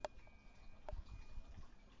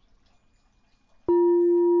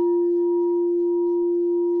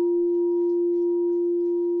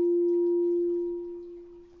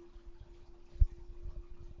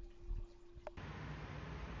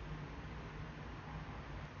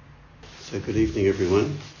So good evening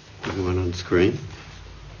everyone on screen.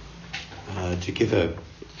 To give a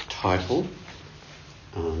title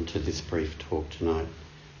to this brief talk tonight,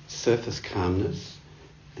 Surface Calmness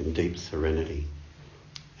and Deep Serenity.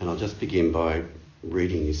 And I'll just begin by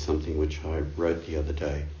reading you something which I wrote the other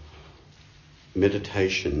day.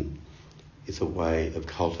 Meditation is a way of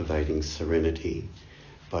cultivating serenity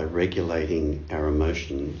by regulating our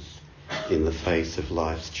emotions in the face of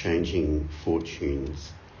life's changing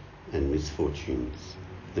fortunes and misfortunes.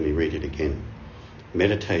 Let me read it again.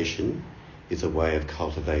 Meditation is a way of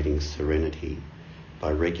cultivating serenity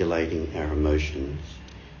by regulating our emotions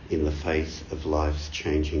in the face of life's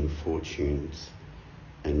changing fortunes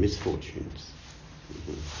and misfortunes.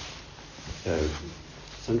 So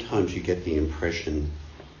sometimes you get the impression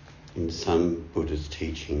in some Buddhist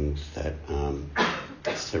teachings that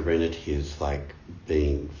serenity is like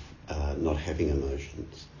being not having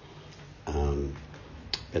emotions.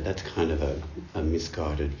 But that's kind of a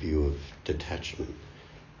misguided view of detachment.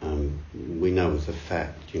 We know as a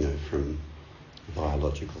fact, from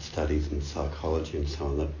biological studies and psychology and so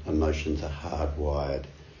on, that emotions are hardwired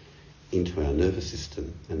into our nervous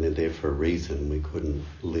system, and they're there for a reason. We couldn't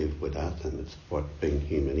live without them. It's what being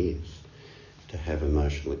human is, to have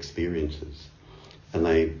emotional experiences.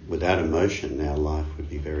 And without emotion, our life would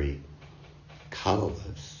be very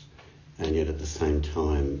colourless. And yet at the same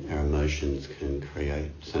time, our emotions can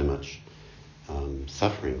create so much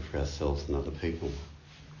suffering for ourselves and other people.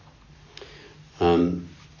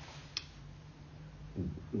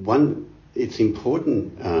 It's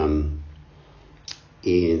important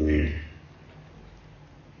in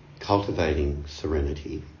cultivating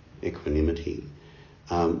serenity, equanimity.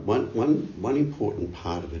 One important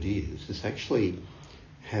part of it is actually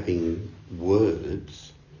having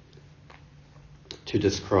words to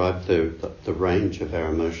describe the range of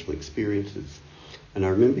our emotional experiences. And I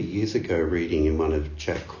remember years ago reading in one of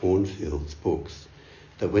Jack Cornfield's books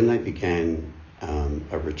that when they began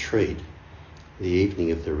a retreat, the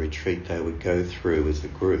evening of the retreat, they would go through as a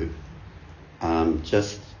group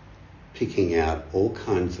just picking out all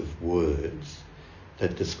kinds of words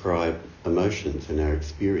that describe emotions in our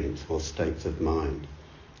experience or states of mind,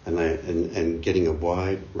 and getting a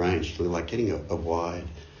wide range, like getting a wide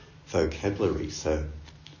vocabulary, so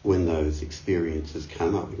when those experiences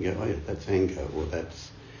come up, we can go, oh yeah, that's anger, or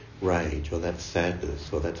that's rage, or that's sadness,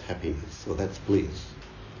 or that's happiness, or that's bliss,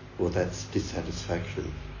 or that's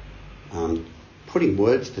dissatisfaction. Putting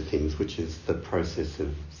words to things, which is the process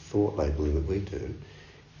of thought labelling that we do,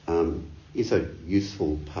 is a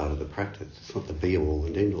useful part of the practice. It's not the be-all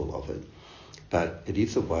and end-all of it, but it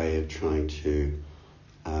is a way of trying to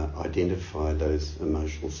identify those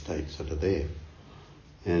emotional states that are there.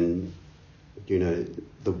 And, the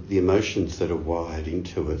emotions that are wired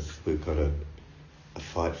into us, we've got a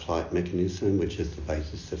fight-flight mechanism, which is the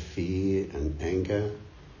basis of fear and anger,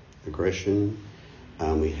 aggression.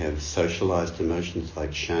 We have socialised emotions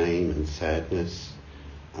like shame and sadness,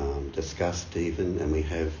 disgust even, and we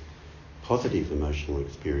have positive emotional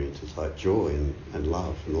experiences like joy and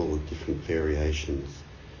love and all the different variations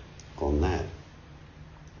on that.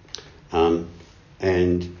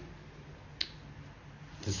 And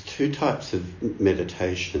there's two types of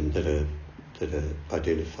meditation that are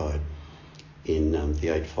identified in the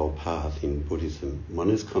Eightfold Path in Buddhism.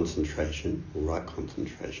 One is concentration, or right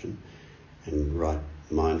concentration, and right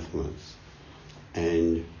mindfulness.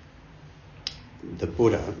 And the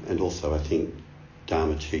Buddha, and also I think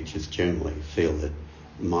Dharma teachers generally, feel that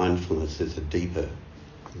mindfulness is a deeper,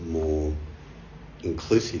 more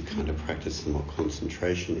inclusive kind of practice than what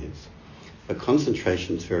concentration is. But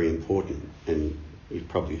concentration is very important, and you've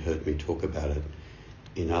probably heard me talk about it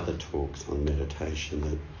in other talks on meditation,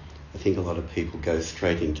 that I think a lot of people go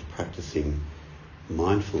straight into practicing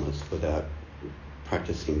mindfulness without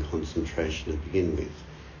practicing concentration to begin with.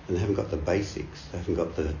 And they haven't got the basics. They haven't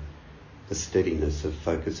got the steadiness of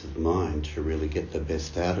focus of mind to really get the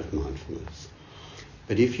best out of mindfulness.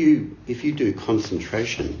 But if you do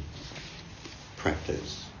concentration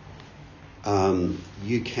practice,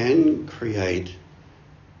 you can create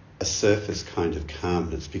a surface kind of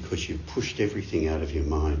calmness because you've pushed everything out of your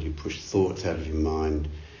mind. You push thoughts out of your mind,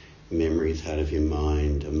 memories out of your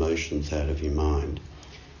mind, emotions out of your mind.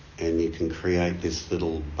 And you can create this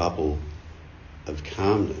little bubble of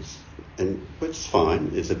calmness. And it's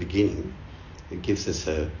fine as a beginning. It gives us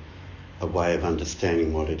a way of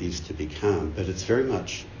understanding what it is to be calm, but it's very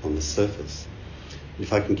much on the surface.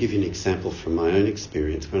 If I can give you an example from my own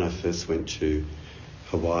experience, when I first went to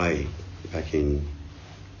Hawaii back in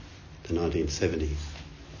the 1970s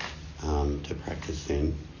to practice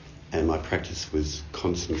then, and my practice was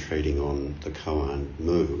concentrating on the koan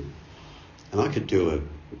mu, And I could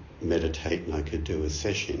meditate and I could do a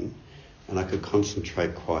session and I could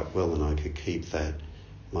concentrate quite well and I could keep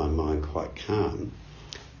my mind quite calm.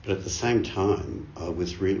 But at the same time, I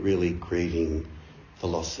was really grieving the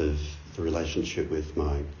loss of the relationship with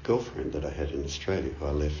my girlfriend that I had in Australia, who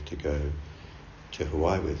I left to go to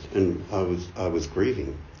Hawaii with. And I was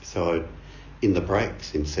grieving. So in the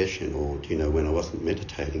breaks in session, or, when I wasn't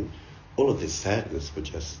meditating, all of this sadness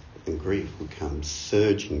and grief would come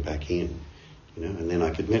surging back in, and then I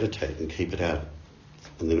could meditate and keep it out,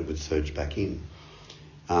 and then it would surge back in.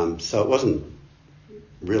 So it wasn't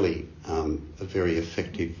really a very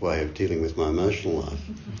effective way of dealing with my emotional life,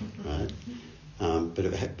 right? But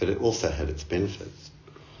it also had its benefits.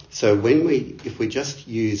 So if we just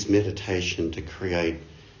use meditation to create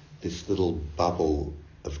this little bubble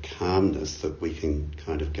of calmness that we can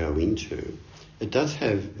kind of go into, it does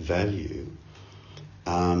have value,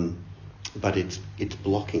 but it's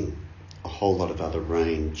blocking a whole lot of other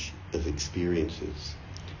range of experiences,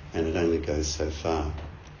 and it only goes so far.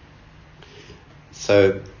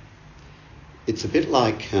 So it's a bit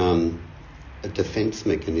like a defence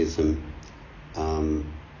mechanism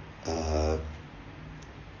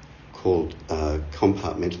called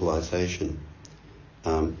compartmentalisation,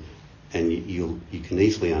 and you can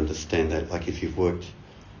easily understand that. Like if you've worked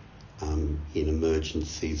in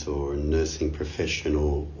emergencies or a nursing profession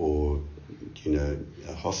or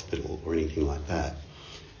a hospital or anything like that,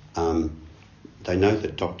 they know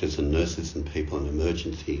that doctors and nurses and people in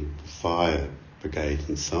emergency, fire brigades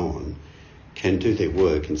and so on, can do their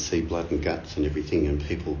work and see blood and guts and everything and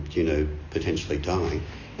people, potentially dying,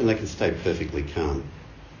 and they can stay perfectly calm,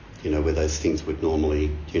 where those things would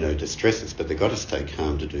normally, distress us, but they've got to stay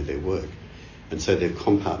calm to do their work. And so they've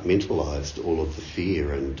compartmentalised all of the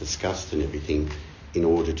fear and disgust and everything in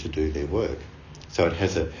order to do their work. So it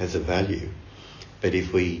has a value. But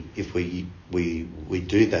if we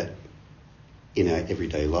do that in our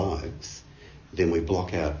everyday lives, then we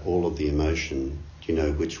block out all of the emotion,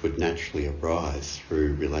 which would naturally arise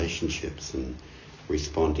through relationships and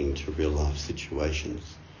responding to real life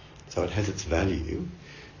situations. So it has its value,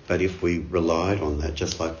 but if we relied on that,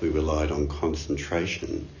 just like we relied on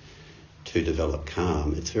concentration to develop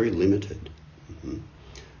calm, it's very limited.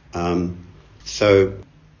 So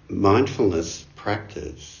mindfulness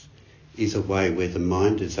practice is a way where the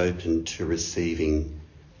mind is open to receiving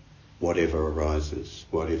whatever arises,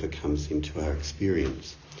 whatever comes into our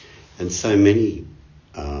experience. And so many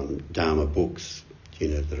Dharma books,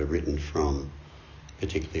 that are written from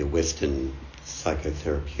particularly a Western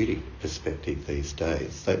psychotherapeutic perspective these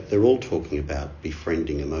days, they're all talking about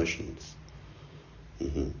befriending emotions.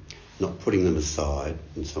 Not putting them aside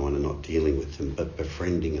and so on and not dealing with them, but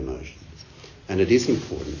befriending emotions. And it is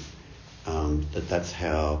important that's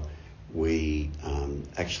how we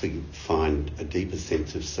actually find a deeper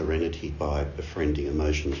sense of serenity by befriending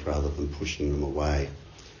emotions rather than pushing them away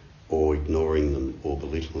or ignoring them or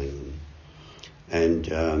belittling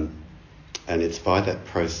them. And it's by that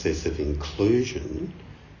process of inclusion,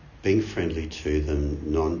 being friendly to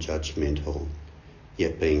them, non-judgmental,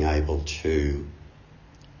 yet being able to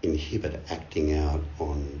inhibit acting out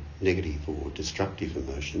on negative or destructive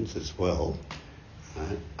emotions as well.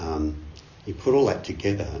 Right? You put all that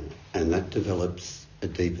together and that develops a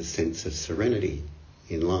deeper sense of serenity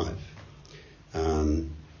in life,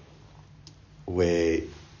 where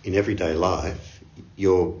in everyday life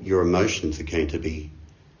your emotions are going to be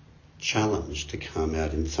challenged to come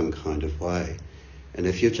out in some kind of way. And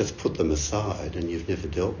if you've just put them aside and you've never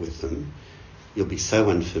dealt with them, you'll be so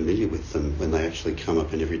unfamiliar with them when they actually come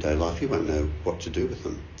up in everyday life, you won't know what to do with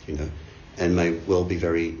them, and may well be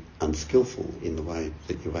very unskillful in the way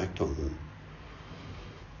that you act on them.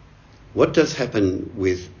 What does happen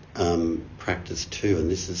with practice too, and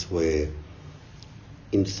this is where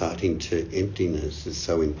insight into emptiness is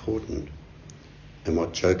so important, and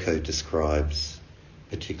what Joko describes,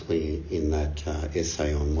 particularly in that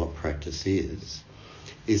essay on what practice is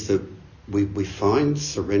that we find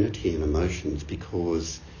serenity in emotions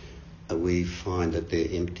because we find that they're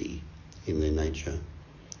empty in their nature.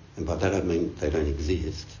 And by that I mean they don't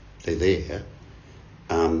exist, they're there,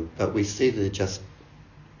 but we see they're just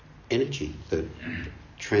energy that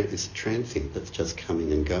is transient, that's just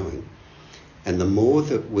coming and going. And the more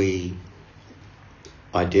that we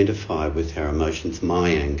identify with our emotions, my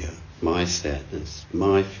anger, my sadness,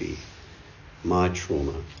 my fear, my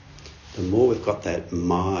trauma, the more we've got that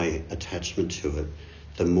my attachment to it,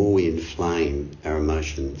 the more we inflame our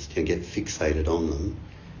emotions and get fixated on them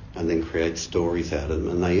and then create stories out of them,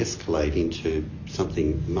 and they escalate into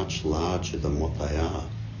something much larger than what they are.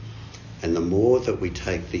 And the more that we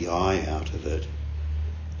take the I out of it,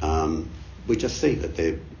 we just see that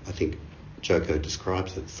they're, I think Joko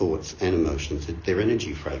describes it, thoughts and emotions, they're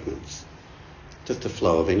energy fragments, just a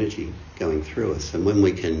flow of energy going through us. And when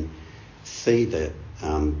we can see that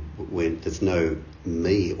when there's no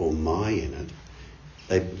me or my in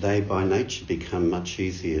it, they by nature become much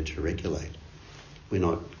easier to regulate. We're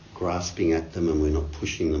not grasping at them and we're not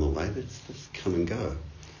pushing them away, they just come and go.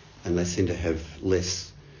 And they seem to have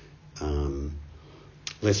less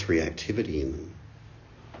reactivity in them.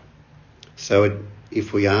 So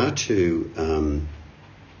if we are to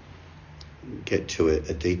get to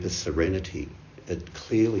a deeper serenity, it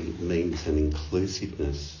clearly means an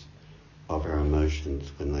inclusiveness of our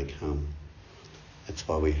emotions when they come. That's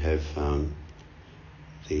why we have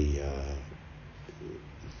the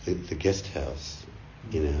guest house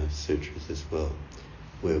in our sutras as well.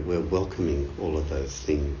 We're welcoming all of those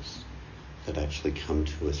things that actually come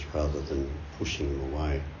to us rather than pushing them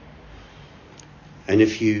away. And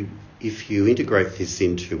if you integrate this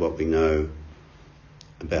into what we know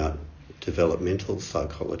about developmental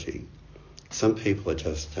psychology, some people are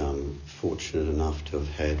just fortunate enough to have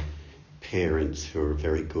had parents who are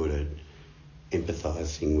very good at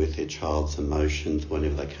empathising with their child's emotions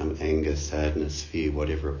whenever they come, anger, sadness, fear,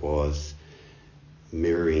 whatever it was,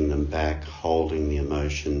 mirroring them back, holding the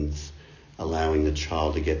emotions, allowing the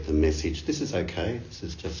child to get the message, this is okay, this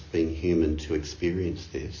is just being human to experience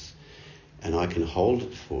this, and I can hold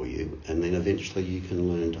it for you, and then eventually you can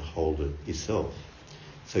learn to hold it yourself.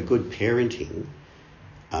 So good parenting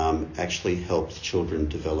actually helps children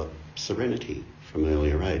develop serenity from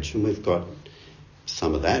earlier age, and we've got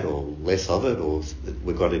some of that or less of it, or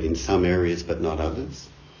we've got it in some areas but not others.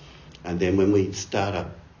 And then when we start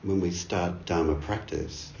Dharma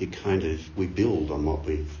practice, we build on what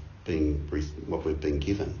we've been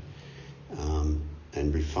given,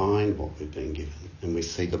 and refine what we've been given, and we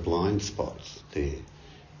see the blind spots there,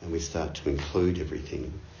 and we start to include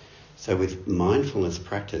everything. So with mindfulness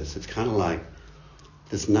practice, it's kind of like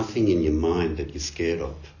there's nothing in your mind that you're scared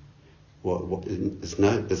of. There's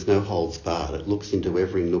no holds barred. It looks into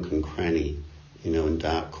every nook and cranny, and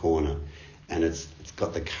dark corner, and it's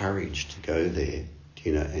got the courage to go there,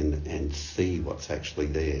 and see what's actually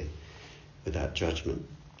there without judgment.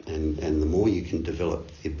 And the more you can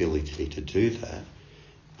develop the ability to do that,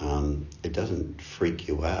 it doesn't freak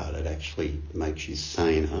you out. It actually makes you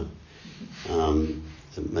saner.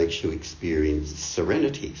 It makes you experience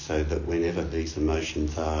serenity, so that whenever these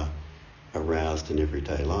emotions are aroused in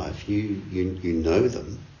everyday life, you know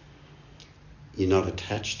them. You're not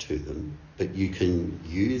attached to them, but you can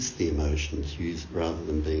use the emotions rather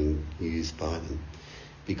than being used by them.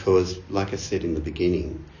 Because, like I said in the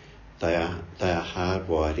beginning, they are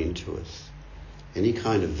hardwired into us. Any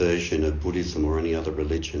kind of version of Buddhism or any other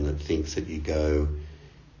religion that thinks that you go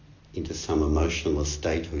into some emotional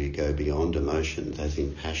state or you go beyond emotions, as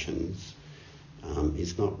in passions,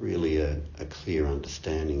 is not really a clear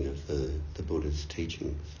understanding of the Buddha's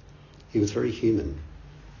teachings. He was very human,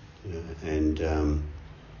 and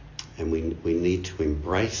we need to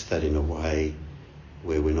embrace that in a way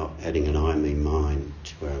where we're not adding an I, me, mine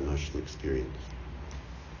to our emotional experience.